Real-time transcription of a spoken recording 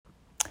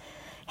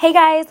Hey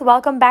guys,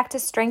 welcome back to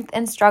Strength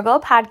and Struggle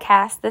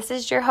podcast. This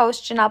is your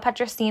host, Janelle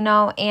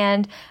Petrosino,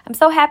 and I'm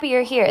so happy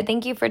you're here.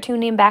 Thank you for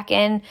tuning back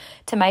in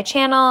to my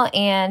channel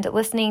and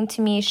listening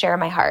to me share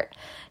my heart.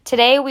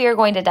 Today we are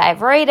going to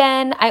dive right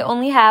in. I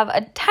only have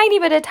a tiny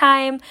bit of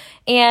time,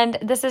 and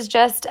this is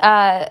just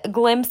a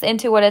glimpse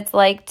into what it's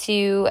like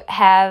to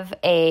have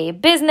a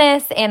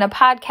business and a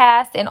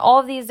podcast and all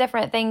of these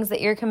different things that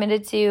you're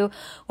committed to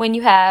when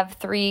you have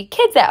 3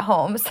 kids at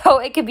home. So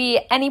it could be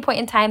any point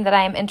in time that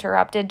I am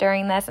interrupted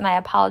during this, and I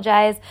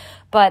apologize,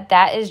 but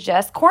that is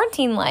just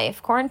quarantine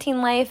life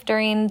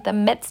during the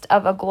midst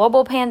of a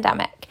global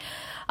pandemic.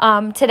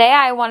 Today,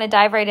 I want to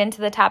dive right into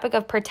the topic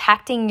of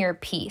protecting your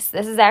peace.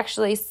 This is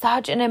actually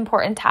such an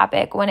important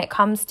topic when it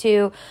comes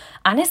to,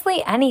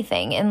 honestly,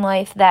 anything in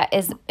life that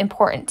is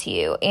important to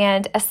you,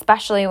 and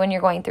especially when you're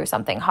going through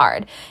something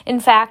hard. In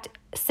fact,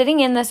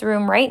 sitting in this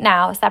room right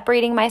now,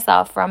 separating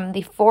myself from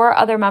the 4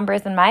 other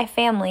members in my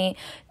family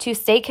to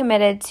stay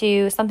committed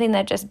to something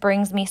that just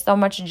brings me so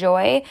much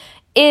joy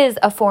is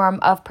a form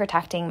of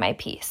protecting my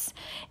peace.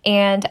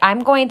 And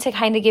I'm going to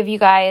kind of give you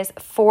guys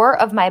 4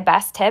 of my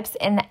best tips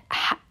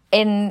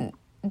in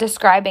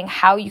describing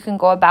how you can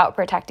go about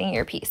protecting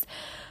your peace.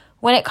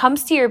 When it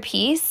comes to your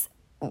peace,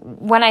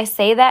 when I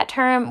say that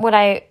term, what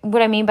I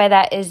mean by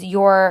that is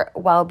your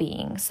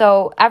well-being.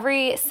 So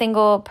every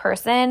single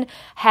person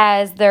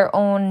has their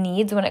own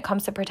needs when it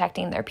comes to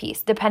protecting their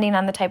peace, depending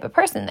on the type of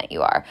person that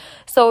you are.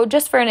 So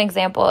just for an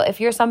example,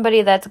 if you're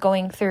somebody that's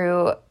going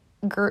through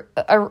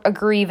a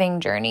grieving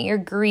journey, you're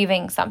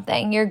grieving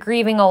something, you're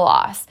grieving a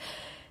loss,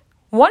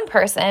 one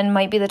person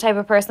might be the type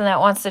of person that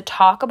wants to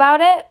talk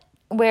about it,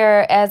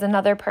 whereas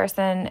another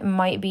person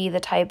might be the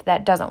type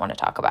that doesn't want to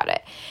talk about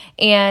it.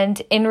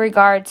 And in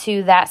regard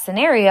to that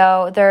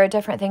scenario, there are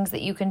different things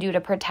that you can do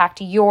to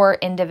protect your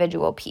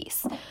individual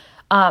peace.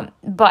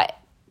 But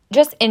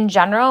just in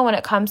general, when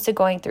it comes to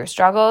going through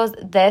struggles,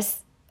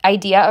 this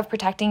idea of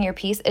protecting your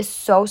peace is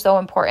so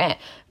important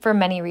for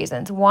many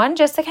reasons. One,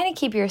 just to kind of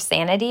keep your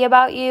sanity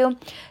about you,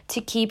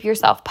 to keep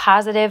yourself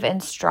positive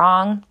and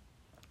strong,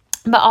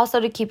 but also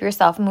to keep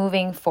yourself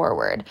moving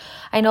forward.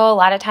 I know a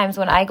lot of times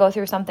when I go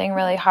through something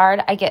really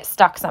hard, I get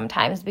stuck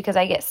sometimes because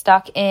I get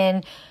stuck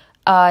in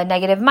a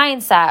negative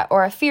mindset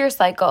or a fear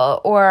cycle,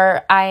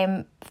 or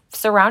I'm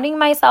surrounding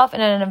myself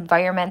in an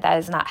environment that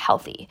is not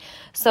healthy.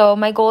 So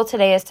my goal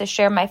today is to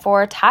share my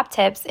 4 top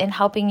tips in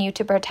helping you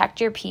to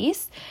protect your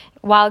peace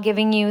while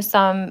giving you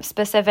some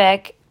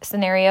specific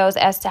scenarios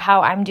as to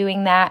how I'm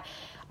doing that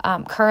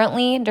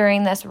currently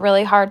during this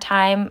really hard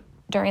time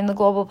during the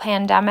global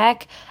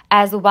pandemic,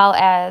 as well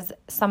as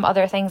some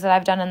other things that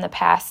I've done in the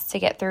past to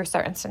get through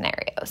certain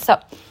scenarios. So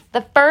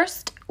the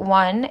first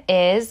one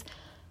is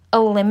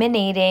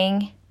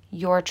eliminating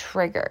your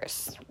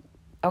triggers.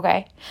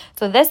 Okay,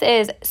 so this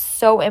is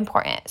so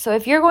important. So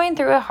if you're going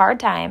through a hard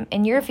time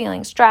and you're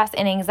feeling stress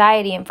and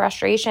anxiety and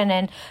frustration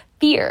and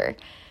fear,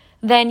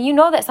 then you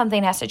know that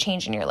something has to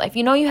change in your life.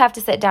 You know you have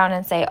to sit down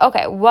and say,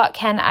 okay, what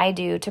can I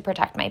do to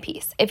protect my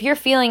peace? If you're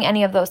feeling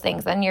any of those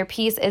things, then your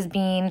peace is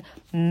being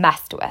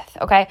messed with,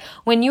 okay?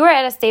 When you are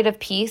at a state of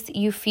peace,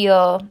 you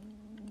feel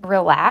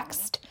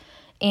relaxed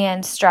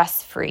and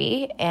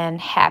stress-free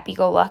and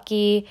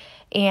happy-go-lucky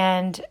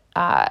and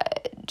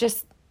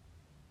just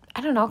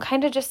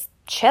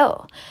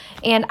chill.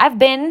 And I've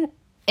been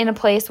in a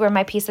place where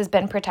my peace has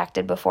been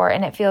protected before,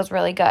 and it feels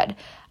really good.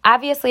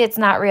 Obviously, it's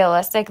not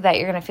realistic that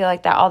you're going to feel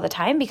like that all the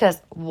time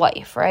because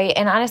life, right?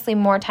 And honestly,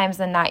 more times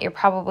than not, you're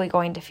probably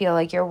going to feel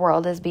like your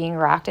world is being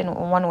rocked in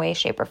one way,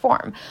 shape, or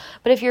form.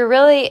 But if you're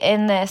really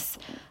in this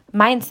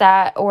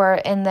mindset or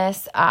in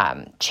this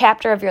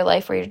chapter of your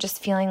life where you're just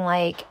feeling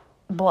like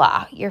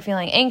blah, you're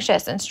feeling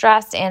anxious and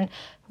stressed and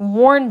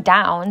worn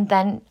down,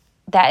 then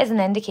that is an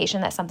indication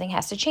that something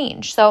has to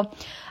change. So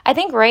I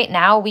think right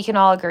now we can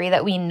all agree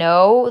that we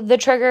know the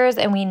triggers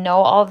and we know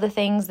all of the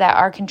things that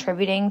are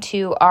contributing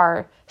to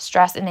our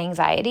stress and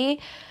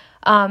anxiety.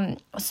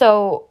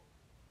 So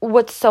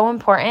what's so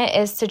important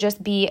is to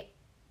just be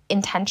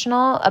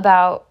intentional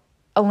about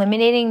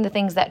eliminating the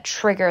things that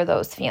trigger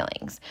those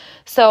feelings.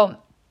 So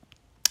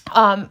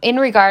in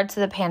regard to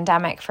the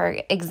pandemic, for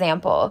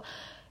example,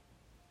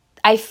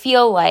 I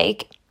feel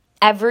like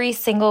every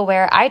single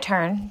where I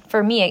turn,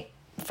 for me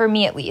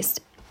at least,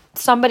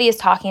 somebody is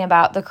talking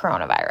about the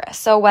coronavirus.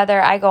 So whether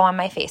I go on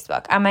my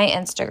Facebook, on my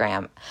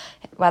Instagram,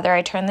 whether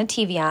I turn the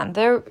TV on,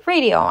 the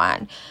radio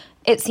on,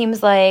 it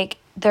seems like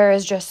there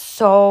is just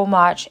so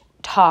much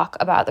talk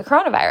about the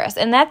coronavirus.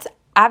 And that's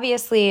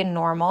obviously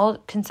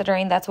normal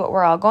considering that's what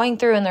we're all going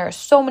through. And there are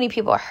so many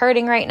people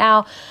hurting right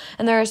now.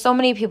 And there are so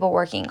many people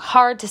working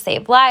hard to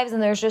save lives.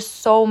 And there's just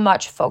so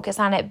much focus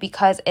on it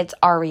because it's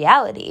our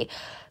reality.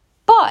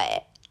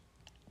 But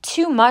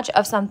too much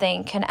of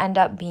something can end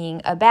up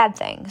being a bad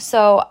thing.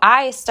 So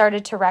I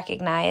started to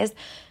recognize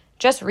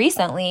just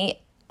recently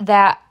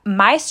that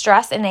my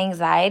stress and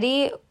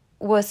anxiety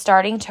was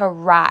starting to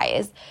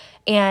rise.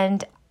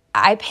 And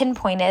I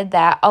pinpointed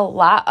that a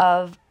lot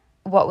of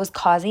what was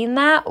causing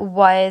that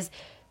was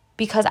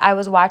because I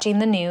was watching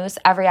the news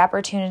every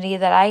opportunity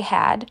that I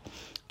had.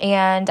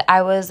 and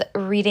I was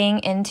reading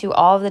into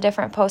all of the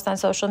different posts on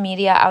social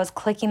media. I was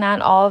clicking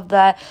on all of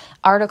the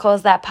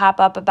articles that pop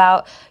up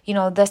about,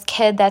 this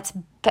kid that's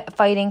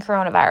fighting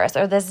coronavirus,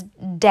 or this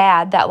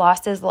dad that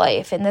lost his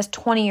life, and this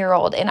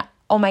 20-year-old. And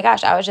oh my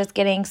gosh, I was just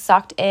getting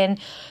sucked in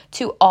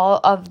to all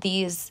of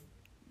these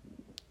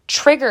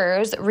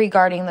triggers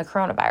regarding the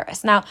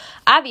coronavirus. Now,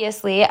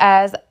 obviously,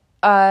 as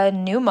a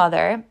new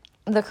mother,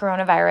 the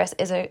coronavirus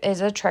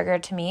is a trigger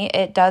to me.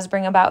 It does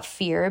bring about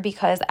fear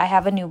because I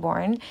have a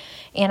newborn,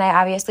 and I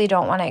obviously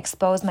don't want to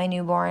expose my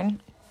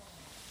newborn.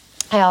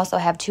 I also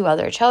have 2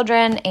 other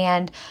children,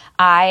 and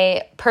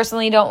I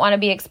personally don't want to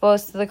be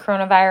exposed to the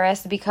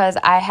coronavirus because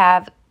I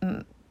have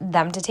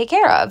them to take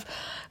care of.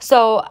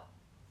 So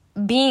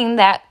being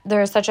that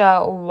there's such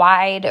a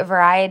wide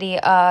variety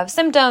of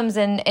symptoms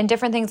and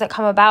different things that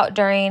come about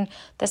during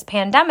this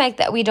pandemic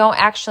that we don't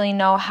actually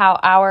know how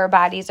our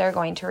bodies are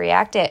going to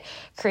react, it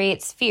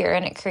creates fear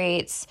and it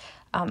creates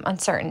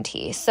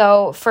uncertainty.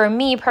 So for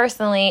me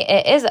personally,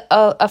 it is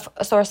a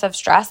source of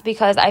stress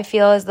because I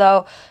feel as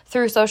though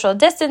through social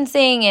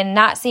distancing and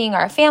not seeing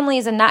our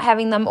families and not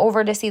having them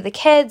over to see the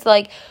kids,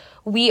 like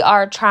we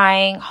are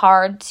trying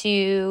hard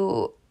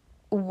to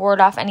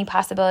ward off any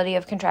possibility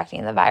of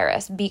contracting the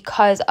virus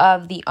because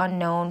of the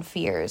unknown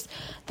fears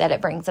that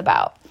it brings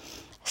about.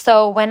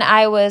 So when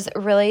I was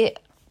really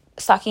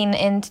sucking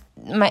in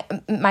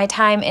my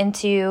time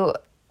into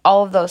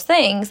all of those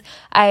things,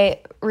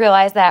 I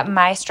realized that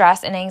my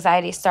stress and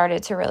anxiety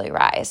started to really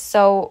rise.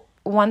 So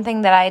one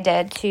thing that I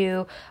did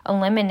to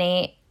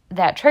eliminate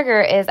that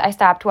trigger is I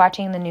stopped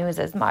watching the news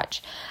as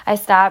much. I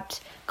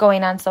stopped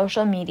going on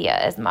social media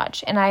as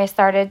much, and I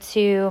started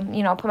to,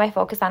 put my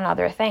focus on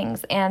other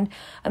things. And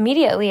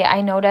immediately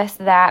I noticed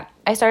that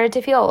I started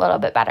to feel a little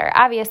bit better.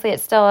 Obviously,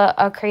 it's still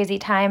a crazy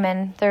time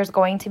and there's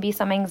going to be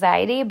some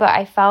anxiety, but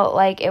I felt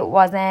like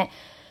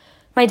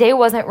my day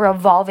wasn't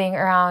revolving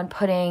around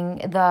putting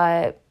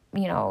the,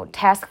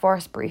 task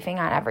force briefing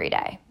on every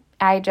day.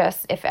 I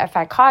just, if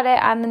I caught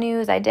it on the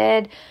news, I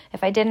did.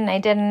 If I didn't, I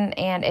didn't.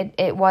 And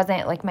it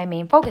wasn't like my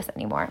main focus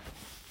anymore.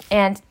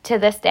 And to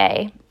this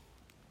day,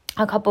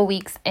 a couple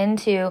weeks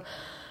into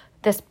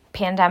this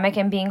pandemic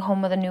and being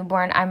home with a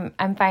newborn,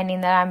 I'm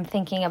finding that I'm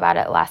thinking about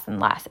it less and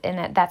less.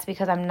 And that's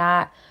because I'm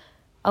not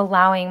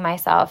allowing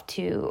myself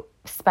to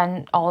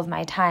spend all of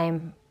my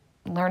time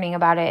learning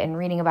about it and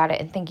reading about it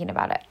and thinking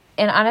about it.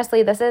 And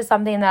honestly, this is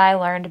something that I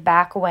learned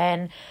back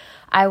when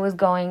I was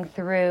going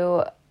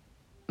through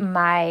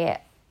my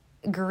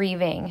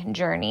grieving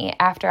journey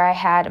after I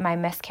had my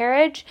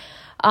miscarriage.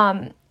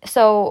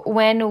 So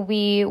when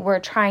we were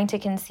trying to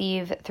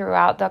conceive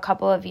throughout the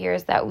couple of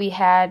years that we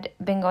had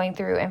been going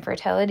through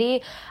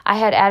infertility, I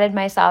had added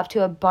myself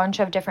to a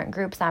bunch of different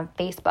groups on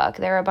Facebook.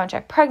 There were a bunch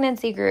of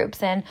pregnancy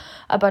groups and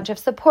a bunch of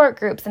support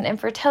groups and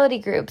infertility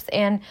groups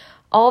and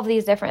all of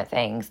these different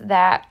things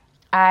that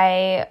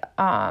I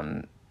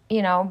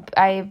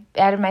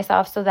added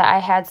myself so that I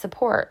had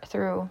support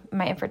through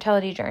my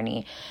infertility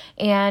journey.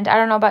 And I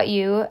don't know about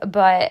you,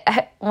 but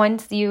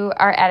once you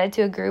are added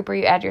to a group or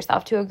you add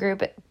yourself to a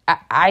group,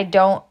 I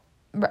don't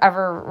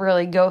ever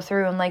really go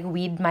through and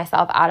weed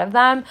myself out of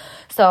them.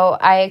 So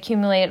I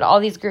accumulated all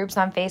these groups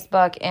on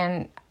Facebook,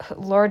 and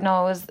Lord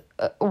knows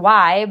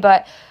why,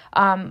 but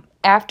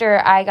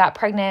after I got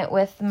pregnant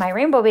with my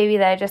rainbow baby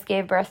that I just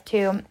gave birth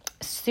to,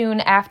 soon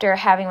after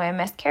having my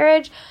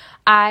miscarriage,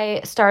 I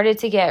started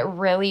to get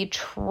really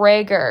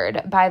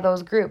triggered by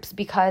those groups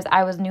because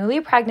I was newly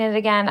pregnant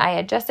again. I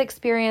had just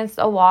experienced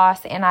a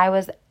loss, and I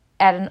was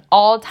at an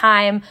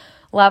all-time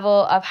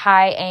level of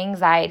high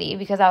anxiety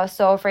because I was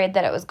so afraid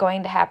that it was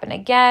going to happen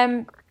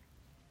again.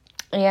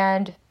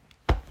 And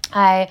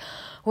I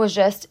was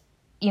just,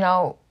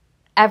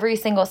 every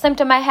single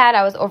symptom I had,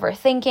 I was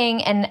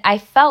overthinking. And I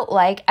felt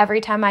like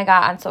every time I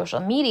got on social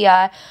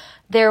media,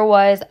 there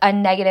was a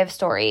negative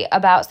story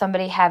about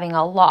somebody having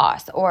a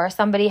loss or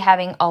somebody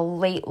having a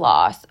late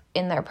loss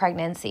in their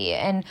pregnancy,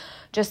 and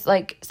just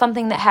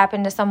something that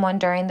happened to someone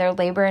during their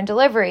labor and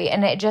delivery.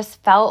 And it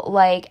just felt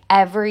like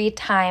every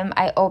time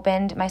I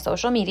opened my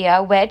social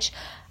media, which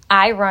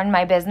I run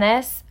my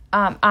business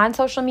on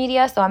social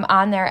media, so I'm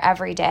on there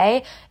every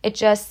day, it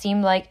just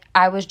seemed like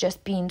I was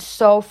just being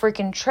so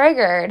freaking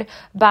triggered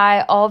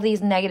by all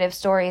these negative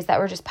stories that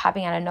were just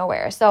popping out of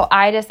nowhere. So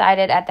I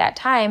decided at that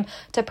time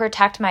to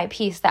protect my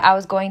peace that I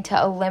was going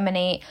to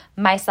eliminate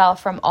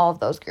myself from all of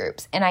those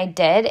groups. And I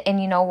did.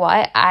 And you know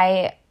what?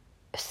 I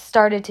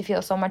started to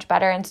feel so much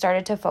better and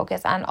started to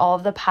focus on all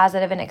of the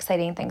positive and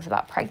exciting things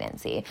about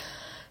pregnancy.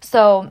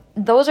 So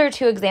those are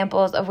 2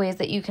 examples of ways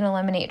that you can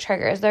eliminate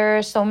triggers. There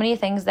are so many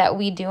things that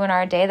we do in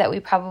our day that we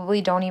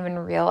probably don't even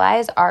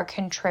realize are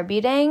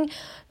contributing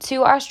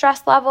to our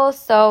stress levels.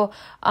 So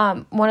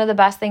one of the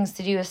best things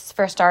to do is,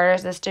 for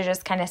starters, is to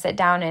just kind of sit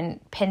down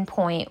and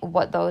pinpoint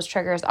what those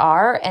triggers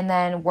are and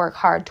then work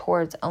hard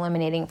towards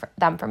eliminating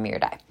them from your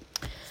day.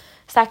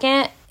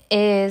 Second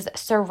is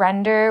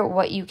surrender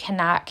what you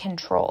cannot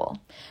control.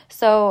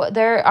 So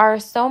there are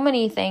so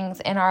many things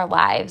in our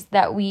lives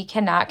that we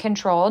cannot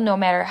control, no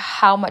matter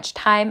how much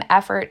time,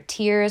 effort,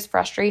 tears,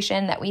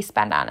 frustration that we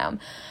spend on them.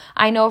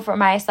 I know for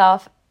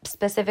myself,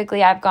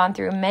 specifically, I've gone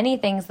through many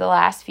things the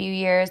last few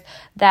years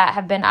that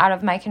have been out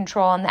of my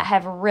control and that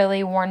have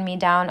really worn me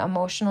down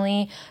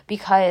emotionally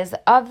because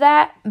of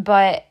that.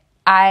 But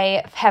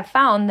I have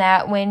found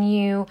that when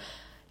you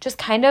just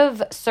kind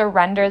of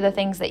surrender the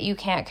things that you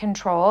can't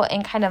control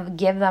and kind of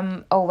give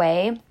them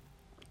away,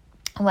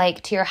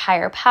 like to your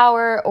higher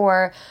power,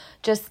 or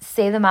just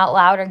say them out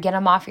loud or get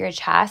them off your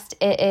chest,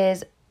 it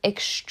is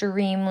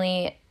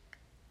extremely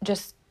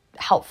just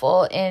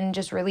helpful in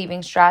just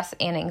relieving stress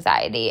and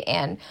anxiety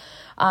and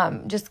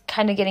just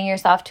kind of getting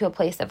yourself to a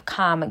place of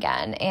calm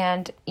again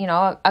and,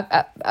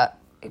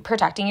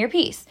 protecting your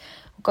peace.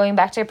 Going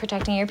back to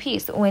protecting your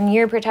peace. When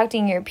you're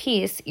protecting your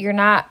peace, you're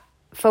not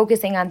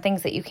focusing on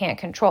things that you can't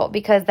control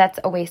because that's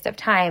a waste of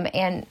time.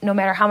 And no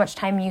matter how much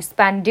time you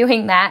spend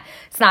doing that,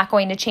 it's not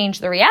going to change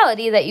the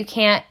reality that you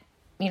can't,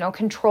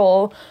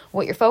 control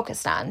what you're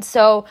focused on.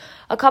 So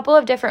a couple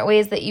of different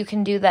ways that you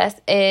can do this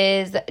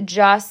is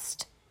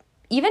just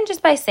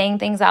by saying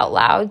things out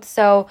loud.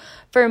 So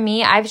for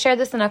me, I've shared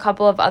this in a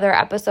couple of other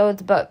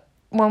episodes, but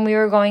when we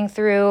were going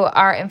through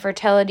our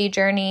infertility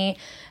journey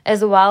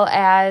as well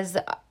as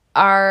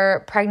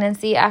our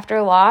pregnancy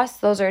after loss,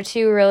 those are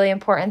two really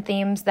important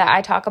themes that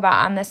I talk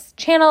about on this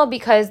channel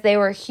because they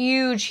were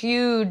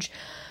huge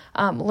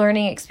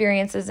learning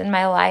experiences in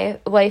my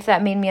life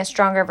that made me a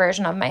stronger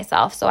version of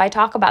myself. So I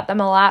talk about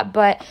them a lot,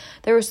 but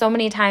there were so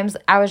many times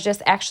I was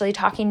just actually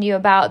talking to you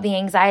about the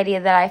anxiety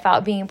that I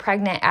felt being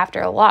pregnant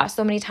after a loss.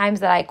 So many times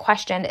that I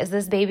questioned, is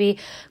this baby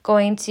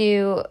going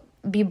to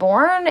be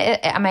born?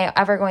 Am I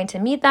ever going to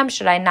meet them?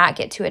 Should I not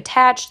get too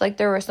attached? Like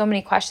there were so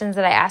many questions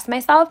that I asked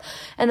myself.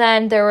 And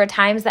then there were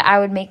times that I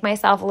would make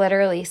myself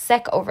literally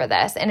sick over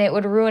this, and it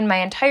would ruin my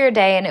entire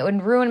day and it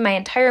would ruin my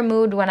entire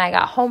mood when I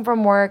got home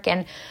from work,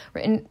 and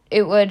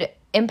it would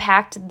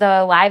impact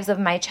the lives of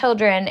my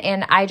children.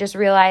 And I just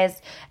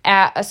realized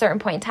at a certain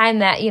point in time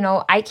that,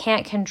 I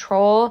can't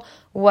control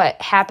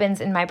what happens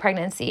in my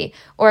pregnancy,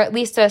 or at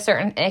least to a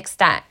certain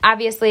extent.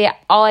 Obviously,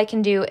 all I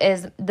can do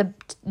is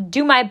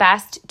do my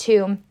best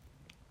to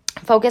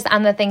focus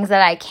on the things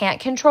that I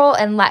can't control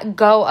and let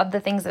go of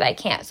the things that I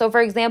can't. So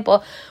for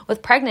example,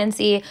 with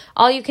pregnancy,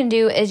 all you can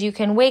do is you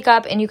can wake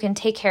up and you can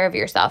take care of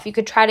yourself. You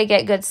could try to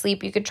get good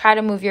sleep. You could try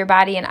to move your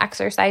body and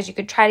exercise. You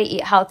could try to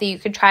eat healthy. You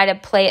could try to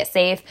play it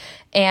safe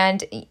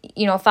and,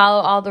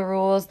 follow all the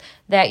rules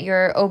that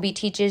your OB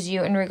teaches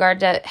you in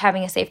regard to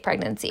having a safe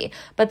pregnancy.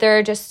 But there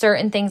are just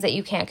certain things that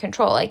you can't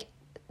control. Like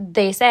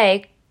they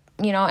say,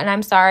 and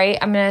I'm sorry,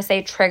 I'm going to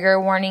say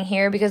trigger warning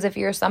here, because if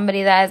you're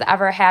somebody that has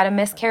ever had a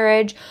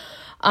miscarriage,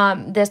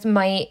 this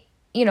might,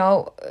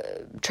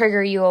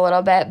 trigger you a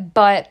little bit.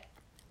 But,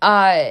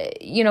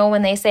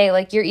 when they say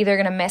like you're either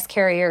going to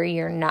miscarry or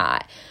you're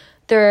not,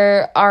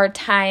 there are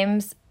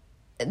times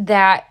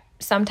that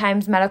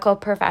sometimes medical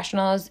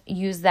professionals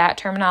use that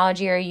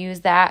terminology or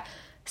use that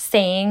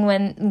saying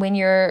when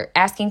you're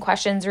asking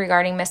questions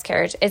regarding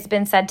miscarriage. It's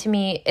been said to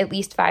me at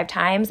least 5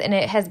 times, and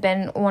it has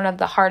been one of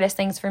the hardest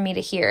things for me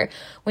to hear.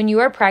 When you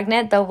are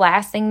pregnant, the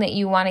last thing that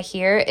you want to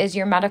hear is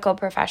your medical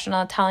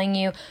professional telling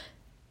you,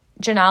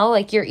 Janelle,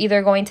 like you're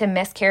either going to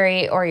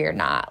miscarry or you're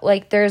not.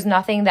 Like there's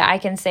nothing that I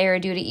can say or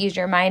do to ease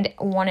your mind.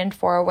 1 in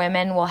 4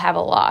 women will have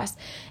a loss.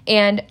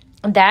 And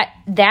that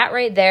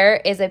right there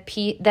is a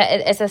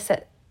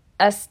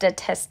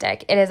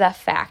statistic. It is a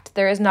fact.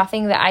 There is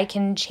nothing that I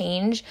can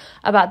change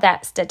about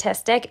that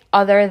statistic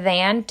other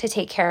than to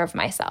take care of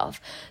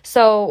myself.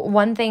 So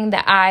one thing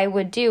that I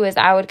would do is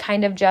I would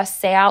kind of just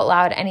say out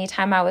loud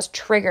anytime I was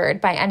triggered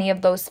by any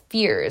of those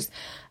fears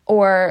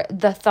or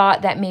the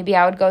thought that maybe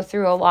I would go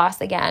through a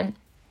loss again.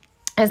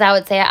 As I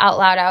would say it out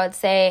loud, I would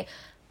say,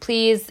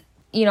 please,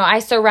 I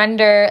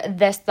surrender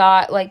this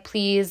thought, like,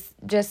 please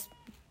just,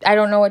 I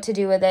don't know what to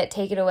do with it.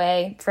 Take it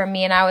away from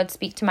me. And I would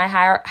speak to my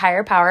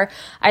higher power.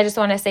 I just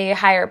want to say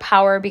higher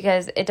power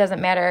because it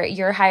doesn't matter.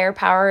 Your higher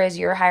power is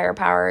your higher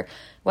power,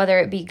 whether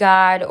it be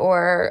God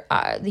or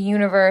the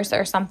universe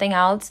or something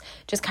else.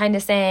 Just kind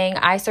of saying,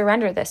 I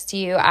surrender this to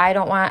you. I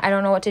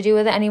don't know what to do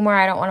with it anymore.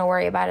 I don't want to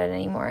worry about it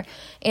anymore.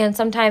 And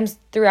sometimes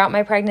throughout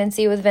my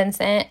pregnancy with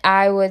Vincent,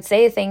 I would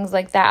say things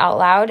like that out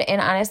loud. And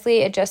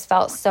honestly, it just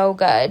felt so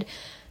good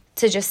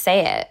to just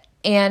say it.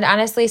 And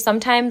honestly,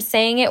 sometimes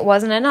saying it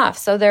wasn't enough.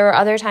 So there were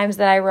other times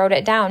that I wrote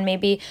it down,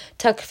 maybe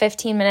took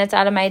 15 minutes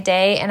out of my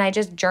day and I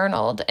just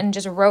journaled and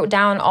just wrote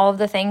down all of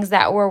the things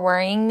that were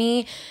worrying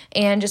me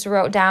and just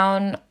wrote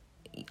down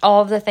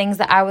all of the things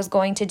that I was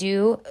going to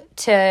do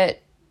to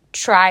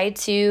try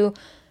to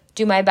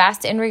do my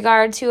best in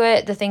regard to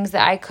it, the things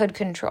that I could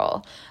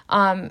control.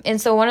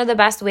 And so one of the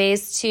best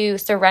ways to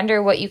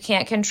surrender what you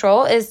can't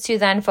control is to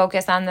then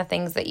focus on the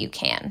things that you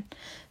can.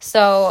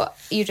 So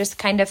you just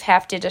kind of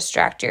have to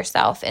distract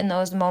yourself in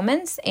those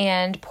moments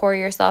and pour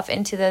yourself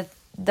into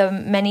the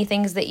many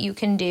things that you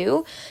can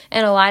do.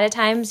 And a lot of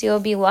times you'll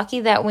be lucky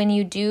that when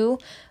you do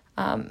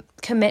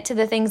commit to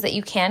the things that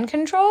you can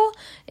control,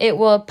 it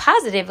will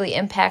positively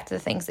impact the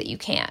things that you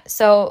can't.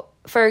 So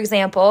for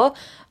example,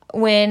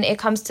 when it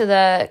comes to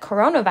the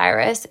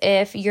coronavirus,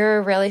 if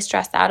you're really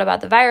stressed out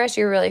about the virus,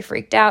 you're really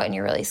freaked out and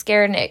you're really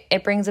scared, and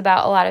it brings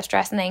about a lot of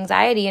stress and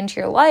anxiety into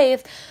your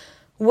life,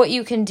 what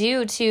you can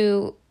do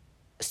to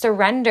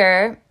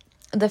surrender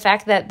the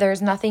fact that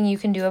there's nothing you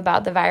can do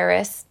about the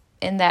virus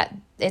and that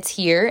it's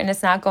here and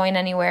it's not going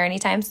anywhere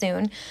anytime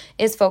soon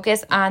is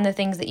focus on the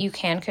things that you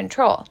can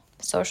control.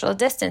 Social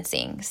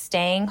distancing,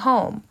 staying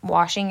home,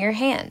 washing your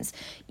hands,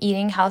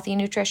 eating healthy,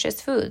 nutritious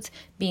foods,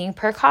 being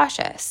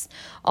precautious.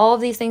 All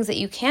of these things that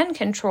you can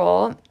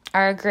control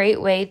are a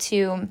great way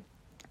to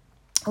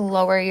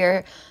lower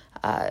your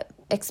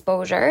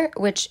exposure,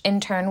 which in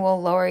turn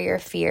will lower your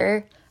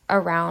fear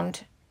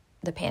around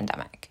the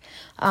pandemic.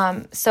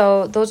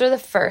 So those are the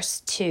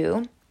first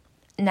two.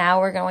 Now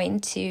we're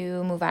going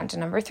to move on to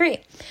number 3,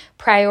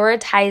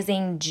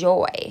 prioritizing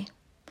joy.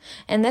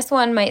 And this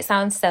one might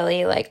sound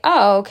silly, like,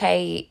 oh,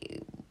 okay,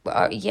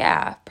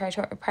 yeah,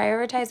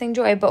 prioritizing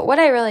joy. But what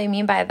I really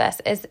mean by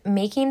this is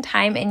making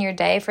time in your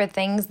day for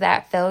things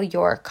that fill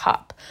your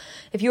cup.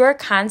 If you are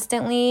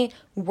constantly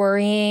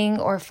worrying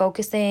or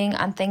focusing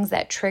on things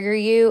that trigger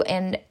you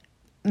and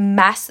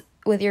mess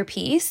with your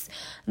peace,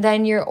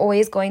 then you're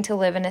always going to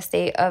live in a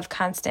state of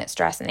constant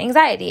stress and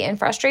anxiety and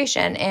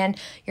frustration, and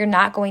you're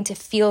not going to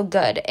feel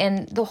good.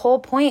 And the whole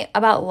point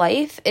about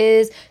life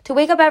is to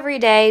wake up every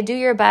day, do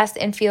your best,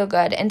 and feel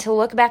good, and to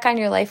look back on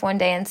your life one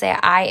day and say,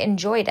 I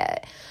enjoyed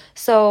it.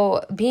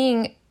 So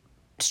being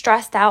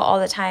stressed out all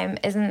the time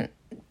isn't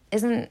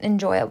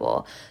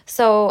enjoyable.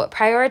 So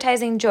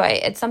prioritizing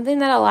joy, it's something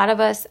that a lot of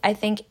us, I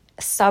think,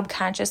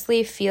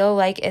 subconsciously feel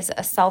like is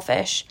a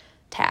selfish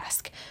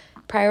task.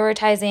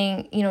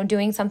 Prioritizing,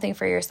 doing something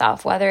for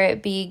yourself, whether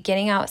it be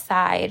getting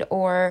outside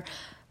or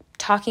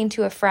talking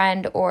to a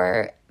friend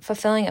or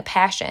fulfilling a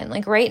passion.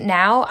 Like right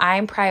now,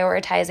 I'm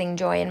prioritizing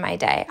joy in my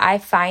day. I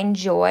find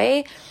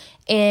joy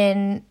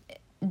in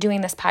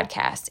doing this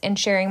podcast and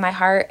sharing my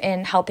heart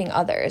and helping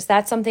others.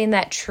 That's something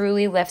that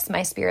truly lifts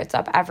my spirits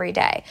up every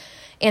day.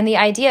 And the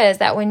idea is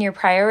that when you're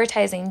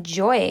prioritizing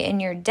joy in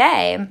your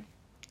day,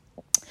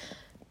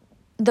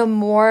 the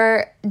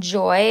more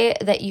joy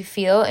that you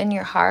feel in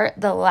your heart,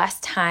 the less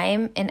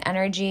time and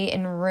energy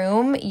and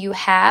room you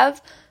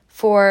have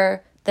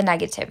for the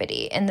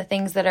negativity and the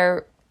things that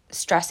are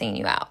stressing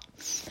you out.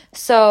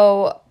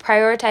 So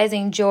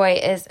prioritizing joy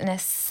is an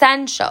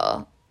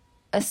essential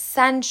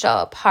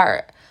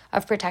part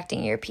of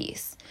protecting your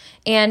peace.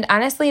 And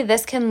honestly,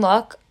 this can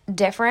look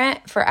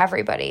different for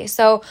everybody.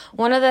 So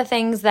one of the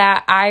things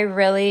that I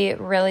really,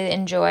 really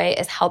enjoy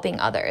is helping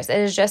others. It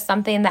is just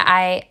something that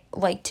I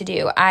like to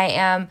do. I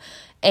am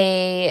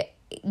a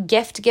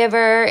gift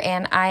giver,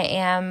 and I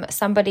am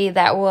somebody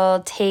that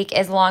will take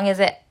as long as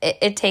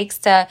it takes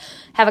to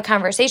have a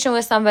conversation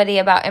with somebody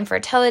about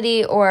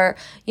infertility, or,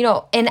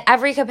 in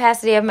every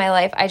capacity of my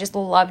life, I just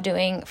love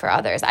doing for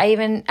others.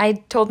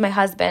 I told my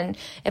husband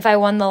if I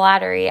won the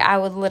lottery, I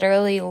would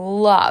literally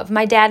love,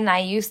 my dad and I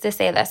used to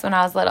say this when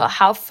I was little,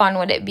 how fun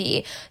would it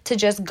be to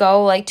just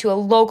go to a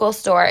local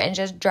store and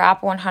just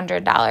drop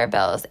 $100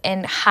 bills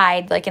and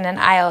hide in an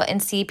aisle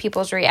and see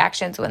people's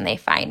reactions when they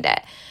find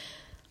it.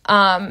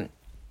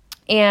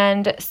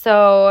 And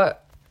so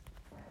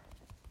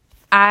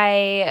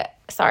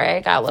sorry,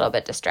 I got a little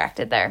bit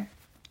distracted there.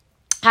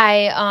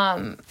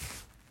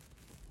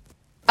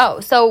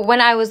 So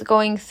when I was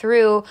going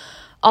through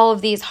all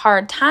of these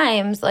hard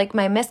times, like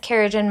my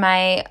miscarriage and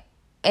my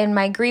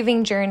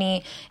grieving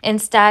journey,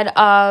 instead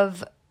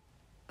of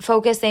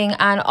focusing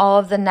on all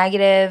of the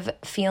negative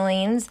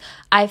feelings,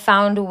 I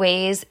found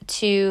ways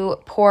to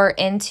pour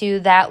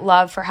into that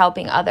love for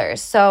helping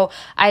others. So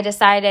I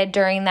decided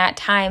during that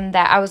time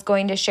that I was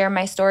going to share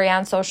my story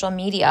on social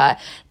media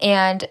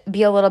and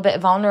be a little bit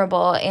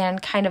vulnerable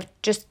and kind of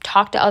just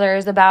talk to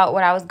others about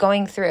what I was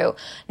going through.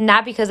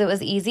 Not because it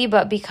was easy,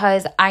 but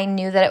because I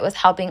knew that it was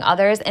helping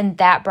others, and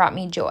that brought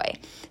me joy.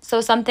 So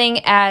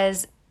something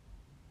as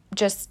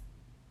just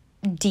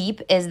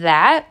deep as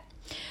that.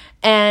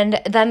 And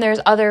then there's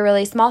other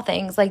really small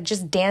things, like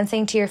just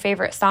dancing to your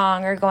favorite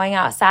song or going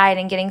outside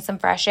and getting some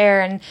fresh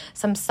air and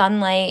some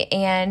sunlight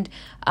and,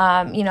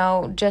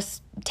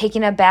 just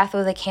taking a bath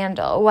with a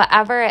candle.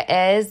 Whatever it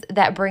is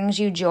that brings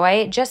you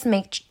joy, just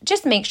make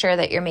sure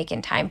that you're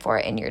making time for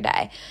it in your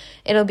day.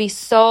 It'll be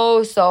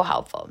so, so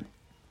helpful.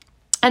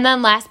 And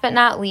then last but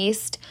not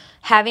least,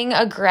 having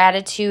a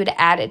gratitude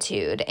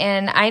attitude.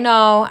 And I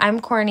know I'm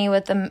corny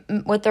with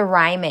the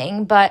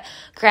rhyming, but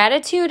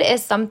gratitude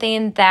is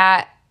something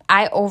that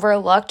I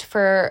overlooked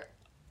for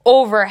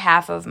over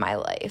half of my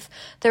life.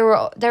 There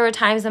were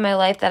times in my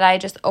life that I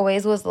just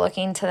always was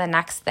looking to the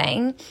next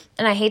thing.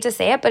 And I hate to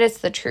say it, but it's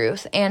the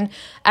truth. And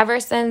ever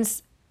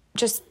since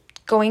just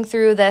going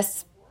through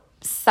this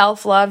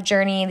self-love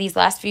journey these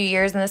last few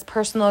years and this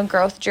personal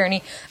growth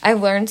journey,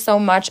 I've learned so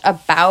much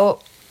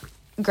about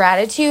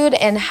gratitude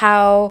and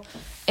how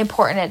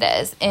important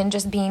it is in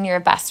just being your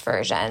best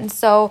version.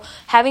 So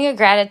having a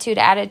gratitude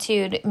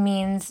attitude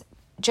means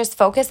just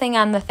focusing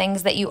on the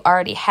things that you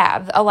already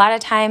have. A lot of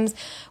times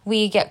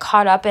we get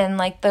caught up in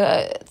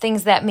the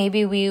things that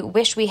maybe we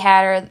wish we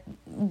had or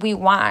we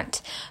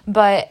want.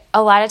 But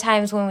a lot of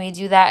times when we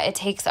do that, it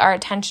takes our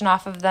attention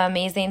off of the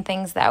amazing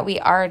things that we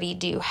already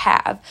do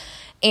have.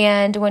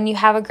 And when you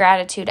have a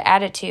gratitude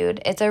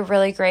attitude, it's a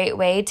really great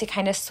way to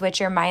kind of switch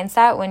your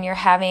mindset when you're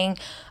having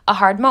a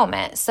hard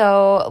moment.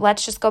 So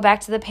let's just go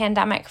back to the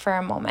pandemic for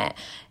a moment.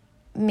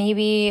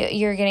 Maybe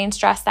you're getting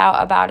stressed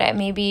out about it.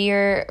 Maybe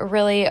you're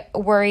really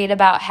worried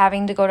about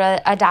having to go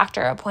to a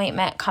doctor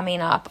appointment coming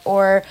up,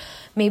 or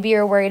maybe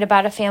you're worried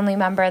about a family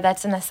member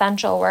that's an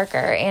essential worker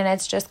and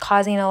it's just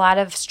causing a lot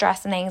of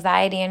stress and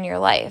anxiety in your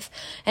life.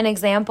 An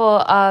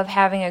example of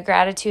having a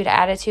gratitude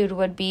attitude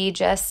would be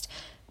just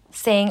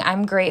saying,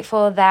 I'm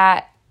grateful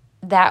that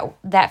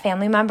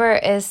family member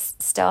is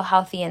still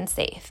healthy and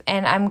safe.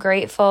 And I'm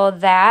grateful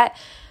that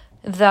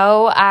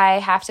though I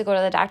have to go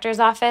to the doctor's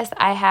office,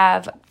 I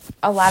have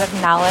a lot of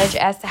knowledge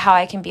as to how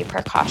I can be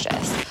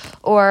precautious.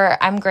 Or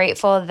I'm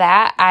grateful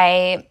that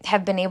I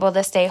have been able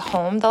to stay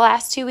home the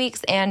last 2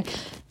 weeks, and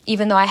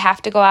even though I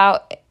have to go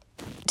out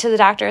to the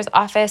doctor's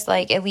office,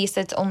 like at least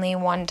it's only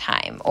one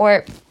time.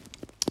 Or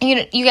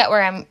you get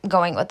where I'm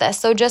going with this.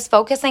 So just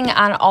focusing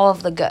on all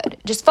of the good.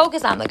 Just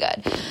focus on the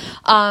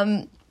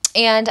good.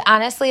 And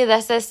honestly,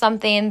 this is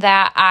something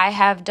that I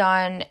have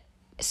done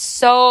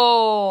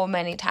so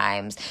many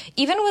times.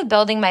 Even with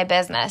building my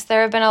business,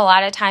 there have been a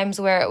lot of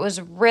times where it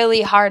was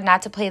really hard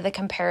not to play the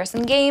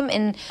comparison game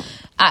in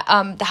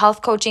the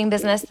health coaching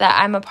business that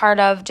I'm a part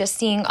of, just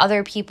seeing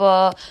other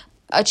people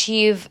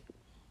achieve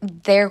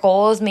their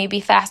goals maybe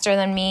faster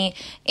than me.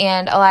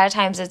 And a lot of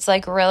times it's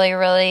like really,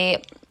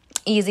 really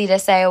easy to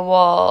say,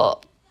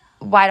 well,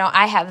 why don't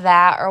I have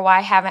that, or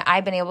why haven't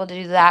I been able to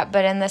do that?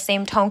 But in the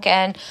same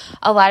token,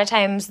 a lot of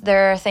times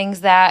there are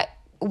things that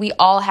we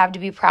all have to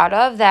be proud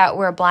of that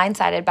we're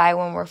blindsided by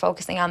when we're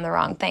focusing on the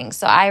wrong things.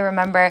 So I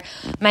remember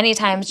many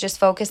times just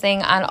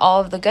focusing on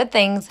all of the good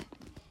things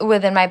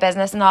within my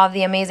business and all of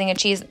the amazing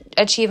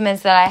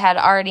achievements that I had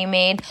already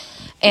made.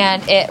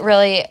 And it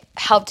really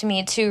helped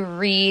me to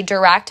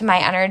redirect my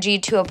energy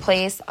to a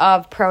place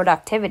of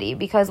productivity,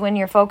 because when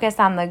you're focused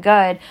on the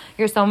good,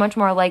 you're so much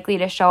more likely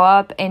to show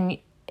up in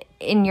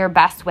your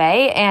best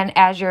way and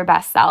as your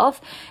best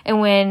self. And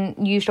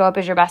when you show up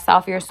as your best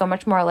self, you're so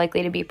much more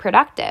likely to be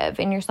productive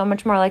and you're so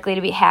much more likely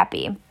to be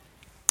happy.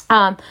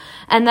 And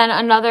then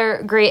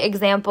another great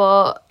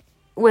example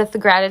with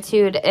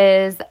gratitude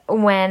is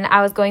when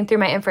I was going through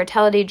my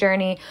infertility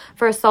journey.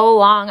 For so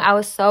long, I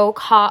was so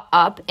caught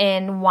up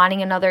in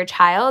wanting another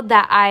child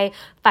that I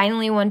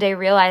finally one day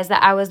realized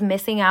that I was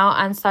missing out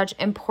on such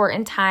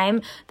important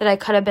time that I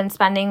could have been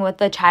spending with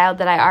the child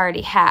that I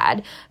already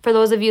had. For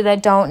those of you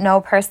that don't know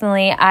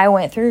personally, I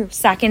went through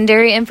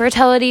secondary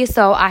infertility,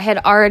 so I had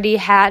already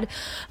had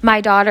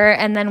my daughter,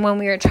 and then when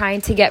we were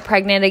trying to get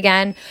pregnant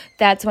again,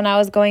 that's when I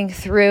was going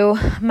through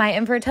my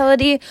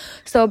infertility.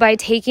 So by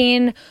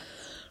taking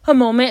a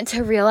moment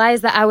to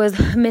realize that I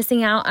was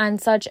missing out on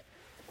such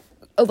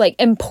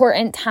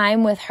important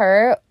time with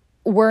her,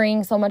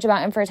 worrying so much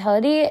about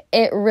infertility,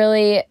 it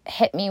really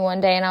hit me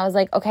one day. And I was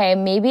like, okay,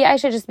 maybe I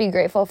should just be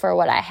grateful for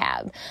what I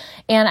have.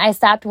 And I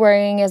stopped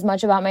worrying as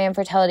much about my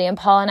infertility, and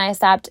Paul and I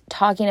stopped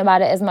talking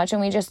about it as much,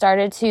 and we just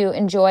started to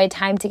enjoy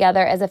time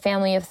together as a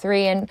family of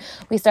 3. And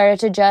we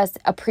started to just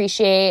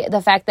appreciate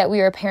the fact that we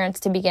were parents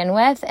to begin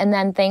with. And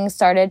then things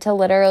started to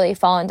literally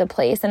fall into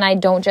place. And I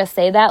don't just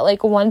say that,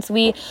 once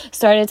we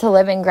started to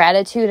live in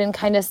gratitude and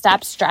kind of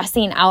stop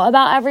stressing out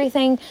about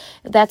everything,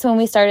 that's when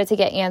we started to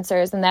get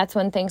answers, and that's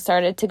when things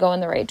started to go in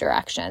the right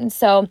direction.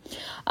 So,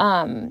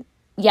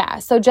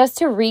 so just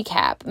to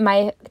recap,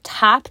 my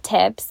top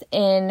tips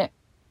in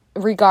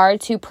regard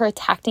to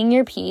protecting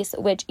your peace,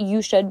 which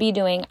you should be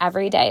doing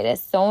every day, it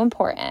is so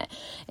important,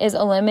 is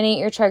eliminate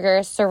your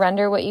triggers,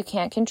 surrender what you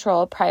can't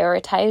control,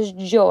 prioritize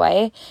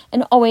joy,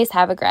 and always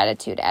have a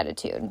gratitude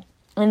attitude.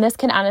 And this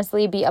can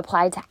honestly be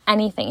applied to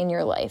anything in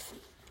your life,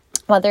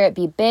 whether it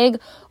be big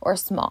or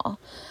small.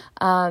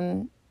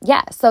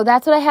 So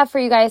that's what I have for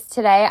you guys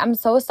today. I'm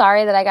so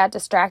sorry that I got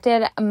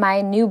distracted.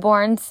 My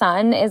newborn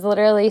son is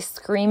literally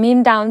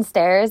screaming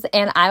downstairs,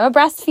 and I'm a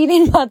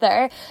breastfeeding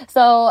mother.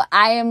 So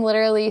I am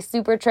literally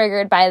super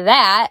triggered by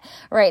that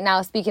right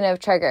now, speaking of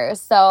triggers.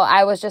 So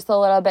I was just a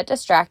little bit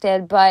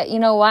distracted, but you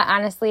know what?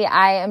 Honestly,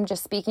 I am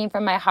just speaking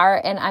from my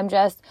heart, and I'm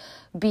just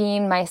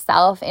being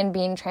myself and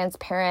being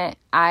transparent.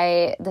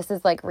 This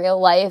is real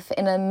life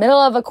in the middle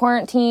of a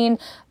quarantine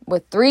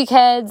with 3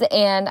 kids,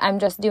 and I'm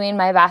just doing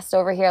my best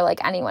over here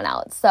like anyone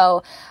else.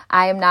 So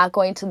I am not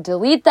going to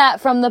delete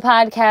that from the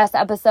podcast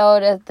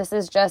episode. This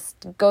is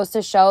just goes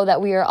to show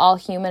that we are all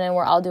human and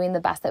we're all doing the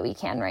best that we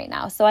can right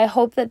now. So I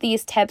hope that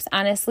these tips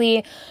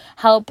honestly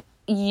help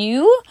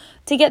you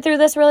to get through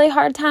this really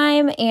hard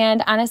time.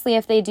 And honestly,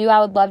 if they do,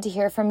 I would love to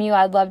hear from you.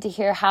 I'd love to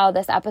hear how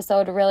this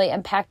episode really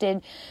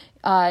impacted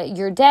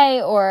your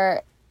day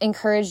or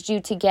encouraged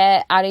you to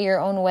get out of your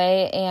own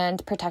way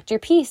and protect your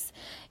peace.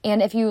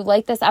 And if you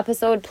like this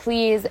episode,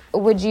 please,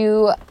 would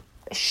you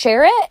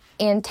share it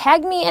and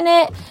tag me in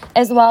it,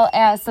 as well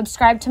as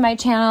subscribe to my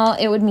channel?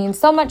 It would mean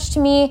so much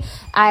to me.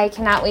 I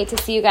cannot wait to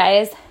see you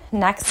guys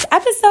next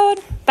episode.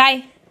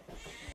 Bye.